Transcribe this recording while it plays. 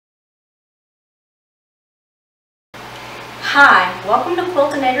Hi, welcome to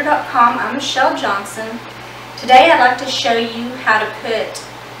Quiltinator.com. I'm Michelle Johnson. Today I'd like to show you how to put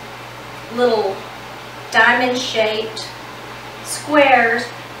little diamond-shaped squares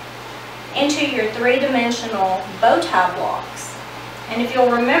into your three-dimensional bow tie blocks. And if you'll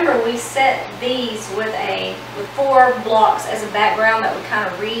remember, we set these with 4 blocks as a background that would kind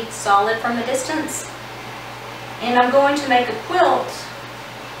of read solid from a distance. And I'm going to make a quilt,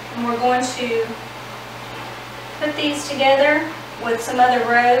 and we're going to put these together with some other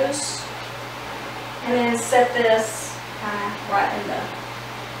rows, and then set this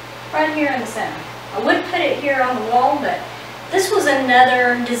right here in the center. I would put it here on the wall, but this was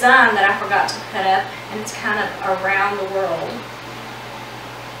another design that I forgot to put up, and it's kind of around the world.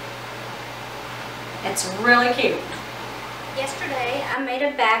 It's really cute. Yesterday I made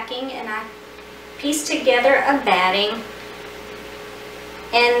a backing and I pieced together a batting,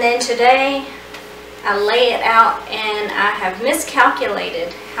 and then today I lay it out and I have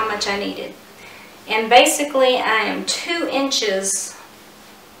miscalculated how much I needed. And basically I am 2 inches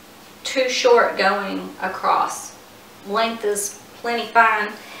too short going across. Length is plenty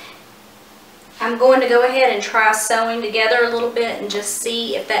fine. I'm going to go ahead and try sewing together a little bit and just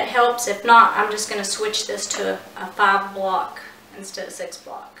see if that helps. If not, I'm just going to switch this to a 5 block instead of 6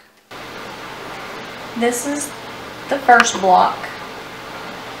 block. This is the first block.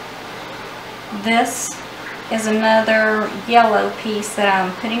 This is another yellow piece that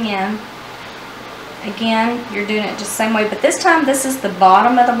I'm putting in. Again, you're doing it just the same way, but this time this is the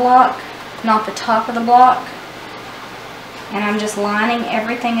bottom of the block, not the top of the block. And I'm just lining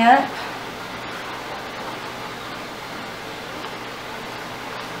everything up.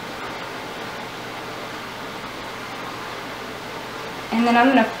 And then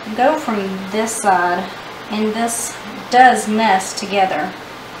I'm going to go from this side, and this does nest together.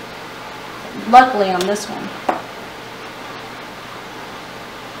 Luckily on this one.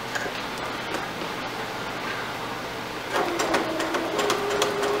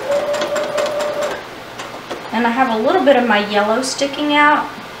 And I have a little bit of my yellow sticking out.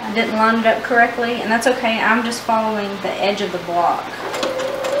 I didn't line it up correctly, and that's okay. I'm just following the edge of the block.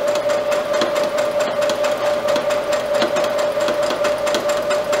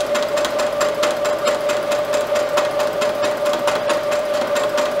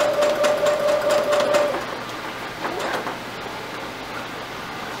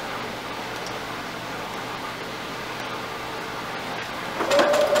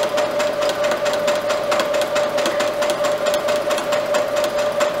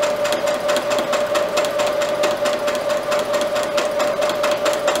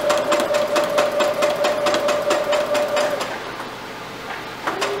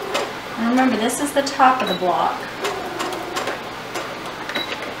 Remember, this is the top of the block.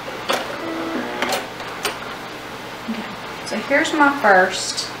 Okay, so here's my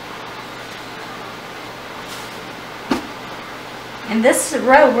first. And this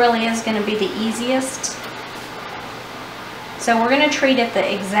row really is going to be the easiest. So we're going to treat it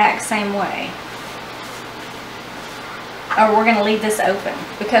the exact same way. Or we're going to leave this open,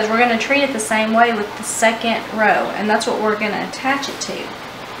 because we're going to treat it the same way with the second row, and that's what we're going to attach it to.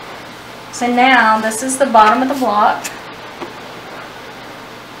 So now this is the bottom of the block,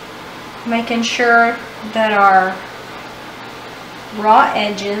 making sure that our raw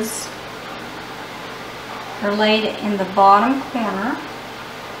edges are laid in the bottom corner.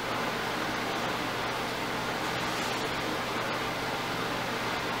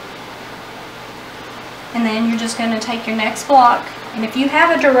 And then you're just going to take your next block, and if you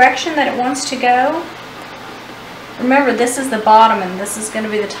have a direction that it wants to go, remember, this is the bottom and this is going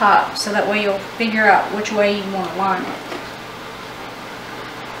to be the top, so that way you'll figure out which way you want to line it.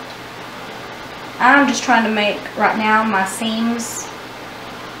 I'm just trying to make, right now, my seams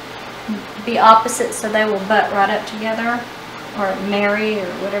be opposite so they will butt right up together, or marry, or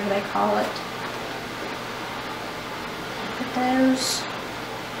whatever they call it. Put those.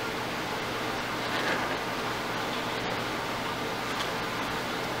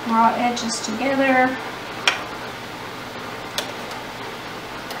 Raw edges together.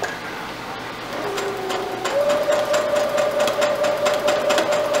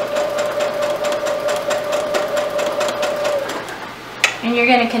 And you're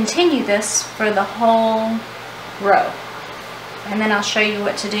going to continue this for the whole row. And then I'll show you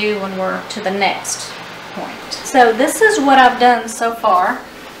what to do when we're to the next point. So this is what I've done so far.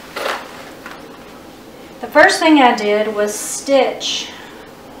 The first thing I did was stitch,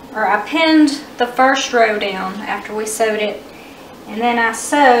 or I pinned the first row down after we sewed it. And then I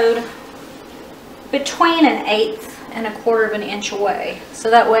sewed between 1/8 and 1/4 of an inch away. So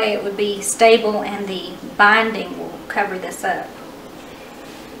that way it would be stable and the binding will cover this up.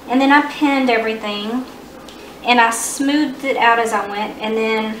 And then I pinned everything, and I smoothed it out as I went, and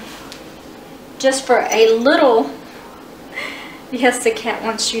then just for a little, yes, the cat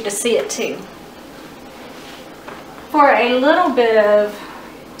wants you to see it too. For a little bit of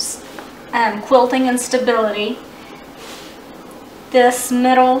quilting and stability, this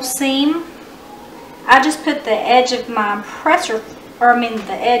middle seam, I just put the edge of my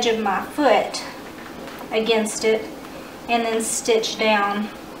the edge of my foot against it, and then stitch down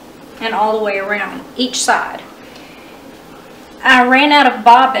and all the way around each side. I ran out of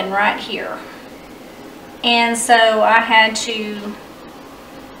bobbin right here, and so I had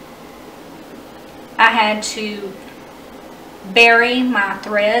to bury my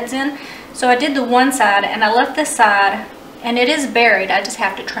threads in. So I did the one side, and I left this side, and it is buried. I just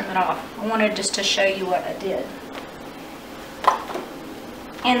have to trim it off. I wanted just to show you what I did.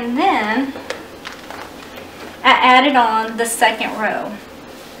 And then I added on the second row.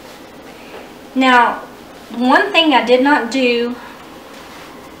 Now, one thing I did not do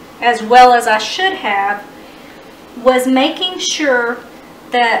as well as I should have was making sure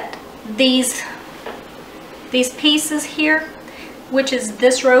that these pieces here, which is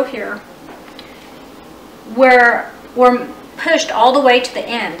this row here, were pushed all the way to the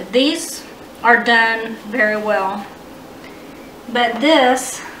end. These are done very well, but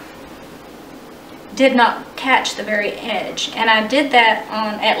this did not catch the very edge, and I did that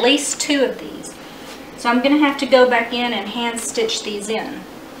on at least 2 of these. So I'm going to have to go back in and hand stitch these in.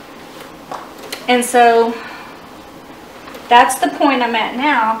 And so that's the point I'm at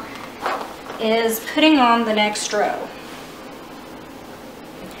now, is putting on the next row.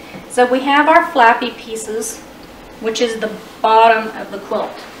 So we have our flappy pieces, which is the bottom of the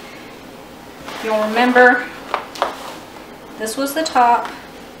quilt. You'll remember this was the top,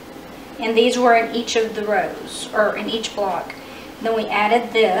 and these were in each of the rows, or in each block. Then we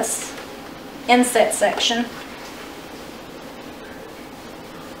added this inset section,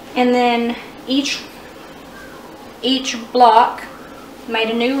 and then each block made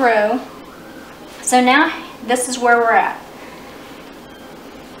a new row. So now this is where we're at.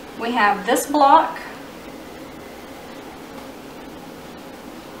 We have this block,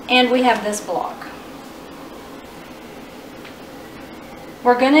 and we have this block.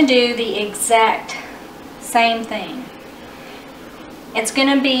 We're going to do the exact same thing. It's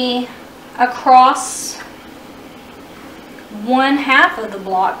going to be across 1/2 of the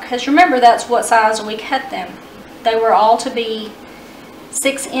block, because remember, that's what size we cut them. They were all to be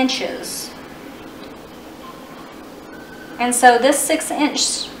 6 inches. And so this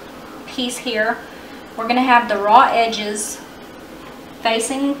 6-inch piece here, we're going to have the raw edges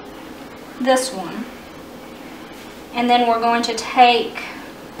facing this one, and then we're going to take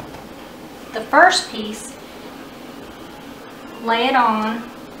the first piece, lay it on,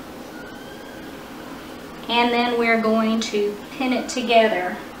 and then we're going to pin it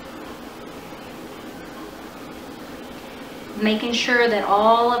together, making sure that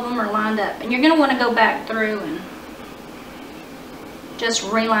all of them are lined up. And you're going to want to go back through and just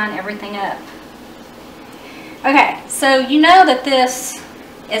reline everything up. Okay, so you know that this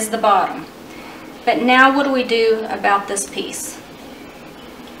is the bottom, but now what do we do about this piece?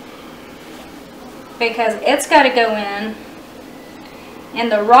 Because it's got to go in,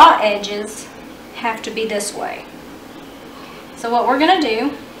 and the raw edges have to be this way. So what we're going to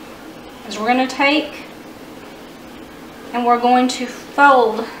do is we're going to take and we're going to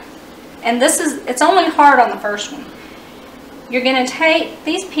fold, and it's only hard on the first one. You're going to take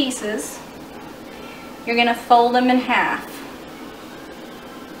these pieces, you're going to fold them in half,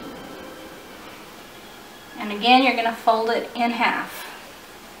 and again you're going to fold it in half,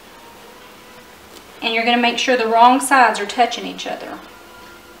 and you're going to make sure the wrong sides are touching each other.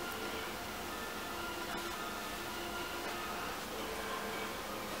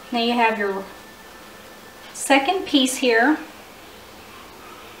 Now you have your second piece here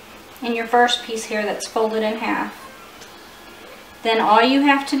and your first piece here that's folded in half. Then all you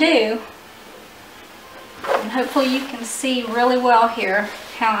have to do, and hopefully you can see really well here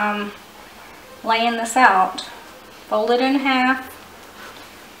how I'm laying this out, fold it in half,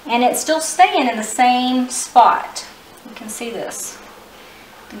 and it's still staying in the same spot. You can see this,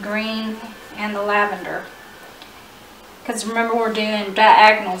 the green and the lavender. Because remember, we're doing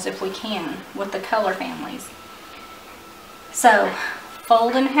diagonals if we can with the color families. So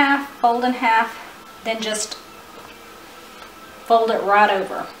fold in half, then just fold it right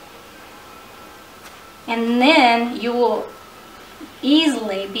over. And then you will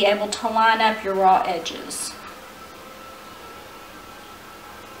easily be able to line up your raw edges.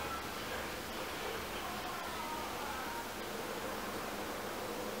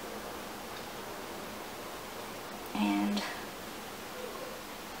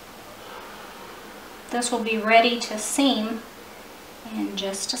 this will be ready to seam in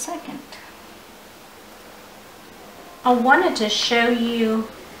just a second. I wanted to show you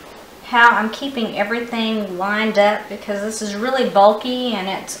how I'm keeping everything lined up, because this is really bulky and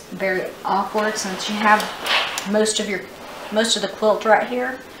it's very awkward since you have most of the quilt right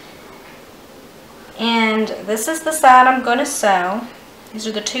here. And this is the side I'm going to sew. These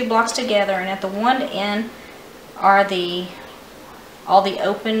are the two blocks together, and at the one end are all the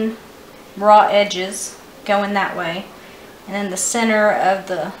open raw edges going that way, and then the center of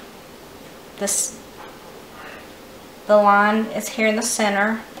the line is here in the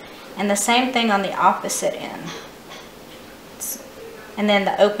center, and the same thing on the opposite end. And then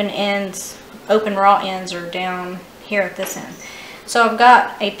the open raw ends are down here at this end. So I've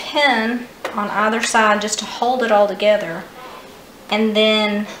got a pin on either side just to hold it all together, and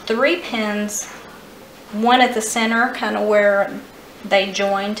then 3 pins, one at the center, kind of where they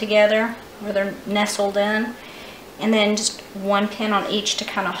join together, where they're nestled in, and then just 1 pin on each to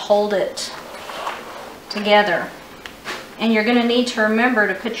kind of hold it together. And you're going to need to remember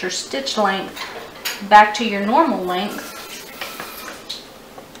to put your stitch length back to your normal length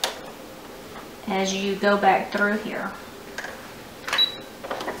as you go back through here.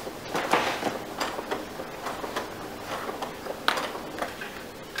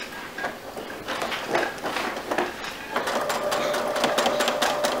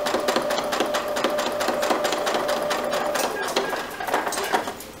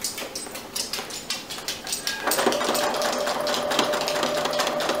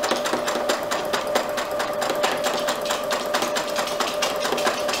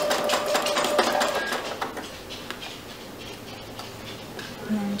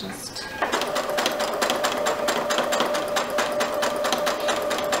 And then just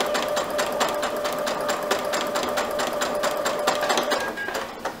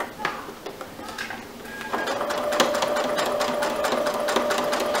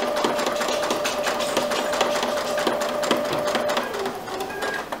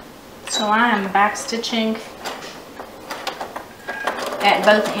so I am back stitching at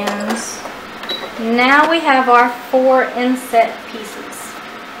both ends. Now we have our 4 inset pieces.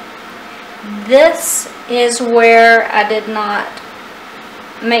 This is where I did not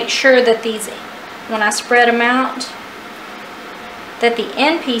make sure that these, when I spread them out, that the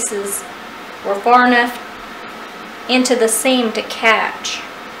end pieces were far enough into the seam to catch.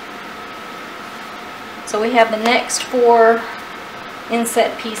 So we have the next 4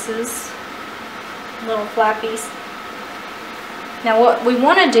 inset pieces, little flappies. Now what we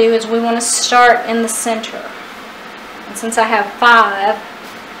want to do is we want to start in the center. And since I have 5,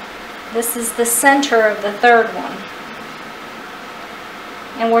 this is the center of the 3rd one.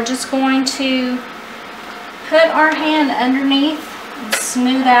 And we're just going to put our hand underneath and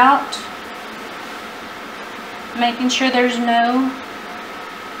smooth out, making sure there's no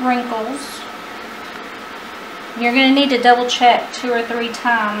wrinkles. You're going to need to double check 2 or 3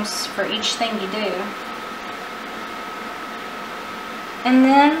 times for each thing you do. And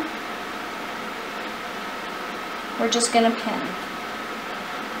then we're just going to pin.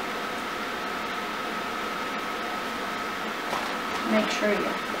 Make sure you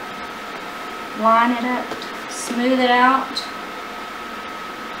line it up, smooth it out,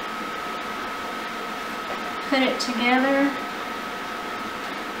 put it together,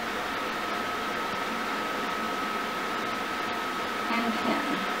 and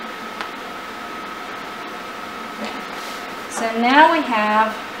pin. So now we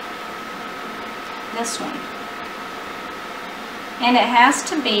have this one, and it has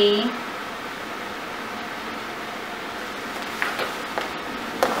to be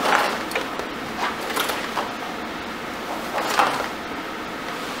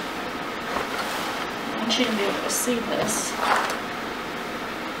shouldn't be able to see this.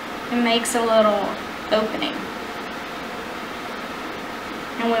 It makes a little opening,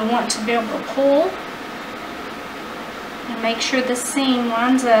 and we want to be able to pull and make sure the seam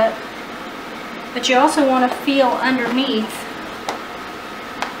lines up, but you also want to feel underneath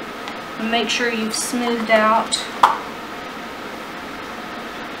and make sure you've smoothed out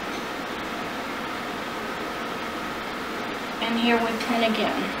and here we pin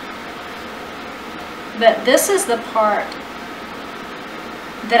again. But this is the part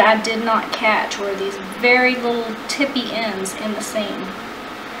that I did not catch, were these very little tippy ends in the seam.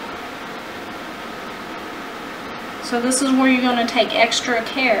 So this is where you're going to take extra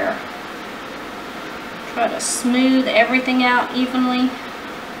care. Try to smooth everything out evenly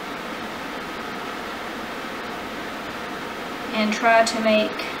and try to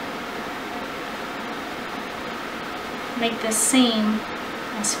make this seam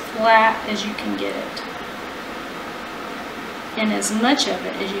as flat as you can get it, and as much of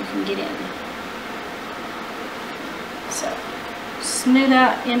it as you can get in. So smooth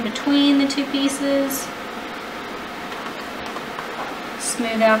out in between the two pieces,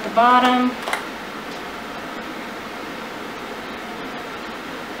 smooth out the bottom,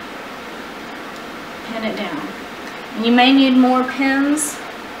 pin it down. And you may need more pins,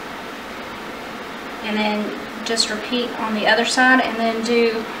 and then just repeat on the other side, and then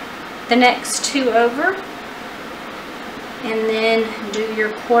do the next two over, and then do your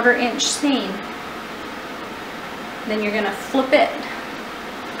 1/4 inch seam. Then you're going to flip it,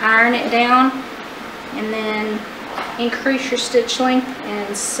 iron it down, and then increase your stitch length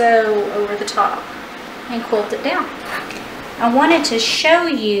and sew over the top and quilt it down. I wanted to show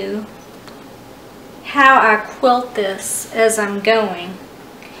you how I quilt this as I'm going.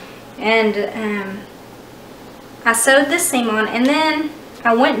 And I sewed this seam on, and then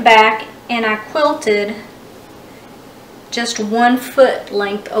I went back and I quilted just 1 foot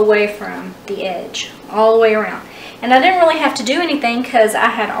length away from the edge, all the way around. And I didn't really have to do anything because I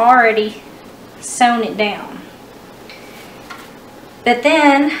had already sewn it down. But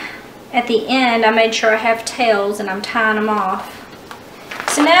then at the end I made sure I have tails and I'm tying them off.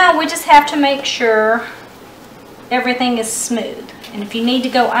 So now we just have to make sure everything is smooth. And if you need to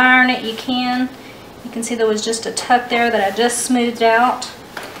go iron it, you can. You can see there was just a tuck there that I just smoothed out.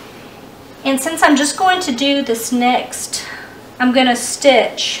 And since I'm just going to do this next, I'm going to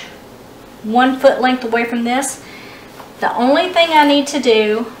stitch 1 foot length away from this. The only thing I need to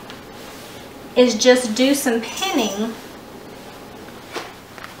do is just do some pinning.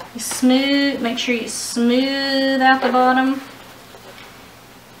 You smooth, make sure you smooth out the bottom,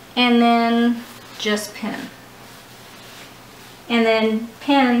 and then just pin. And then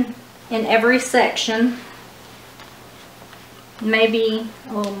pin in every section, maybe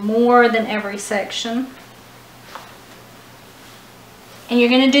a little more than every section. And you're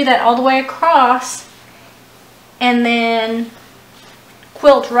going to do that all the way across, and then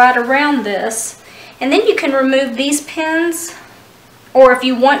quilt right around this. And then you can remove these pins, or if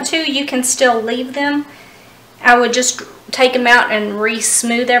you want to, you can still leave them. I would just take them out and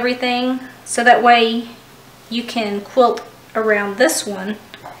re-smooth everything, so that way you can quilt around this one.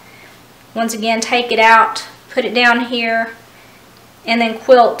 Once again, take it out, put it down here, and then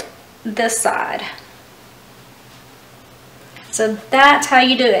quilt this side. So that's how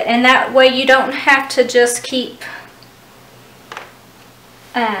you do it, and that way you don't have to just keep,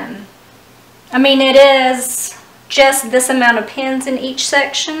 I mean, it is just this amount of pins in each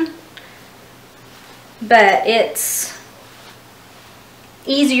section, but it's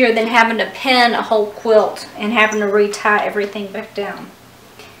easier than having to pin a whole quilt and having to retie everything back down.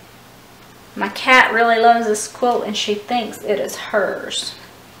 My cat really loves this quilt and she thinks it is hers.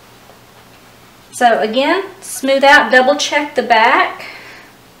 So again, smooth out, double check the back.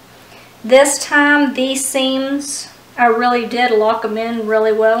 This time these seams, I really did lock them in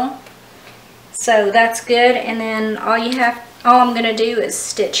really well. So that's good. And then all I'm going to do is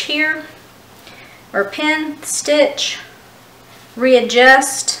stitch here, or pin, stitch,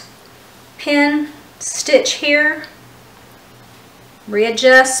 readjust, pin, stitch here,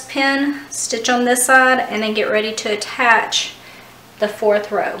 readjust, pin, stitch on this side, and then get ready to attach the 4th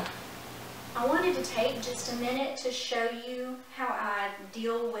row. I wanted to take just a minute to show you how I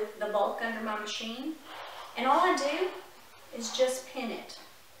deal with the bulk under my machine. And all I do is just pin it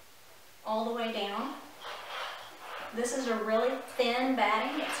all the way down. This is a really thin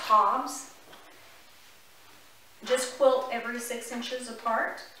batting, it's Hobbs. Just quilt every 6 inches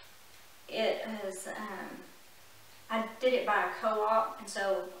apart. It is, I did it by a co-op, and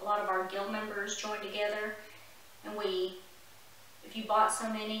so a lot of our guild members joined together, and if you bought so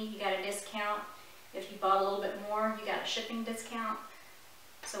many, you got a discount. If you bought a little bit more, you got a shipping discount.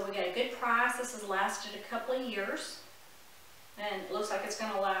 So we got a good price. This has lasted a couple of years, and it looks like it's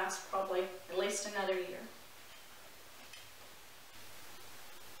going to last probably at least another year.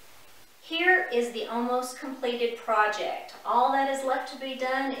 Here is the almost completed project. All that is left to be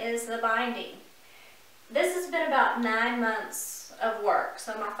done is the binding. This has been about 9 months of work,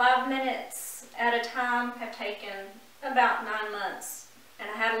 so my 5 minutes at a time have taken about 9 months, and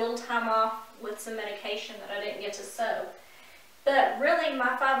I had a little time off with some medication that I didn't get to sew. But really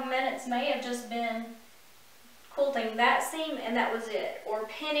my 5 minutes may have just been quilting that seam and that was it, or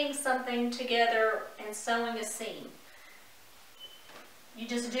pinning something together and sewing a seam. You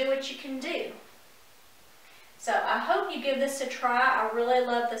just do what you can do. So I hope you give this a try. I really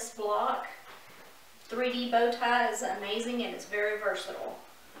love this block. 3D bow tie is amazing and it's very versatile.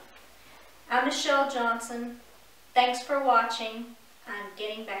 I'm Michelle Johnson. Thanks for watching. I'm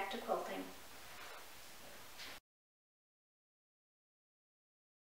getting back to quilting.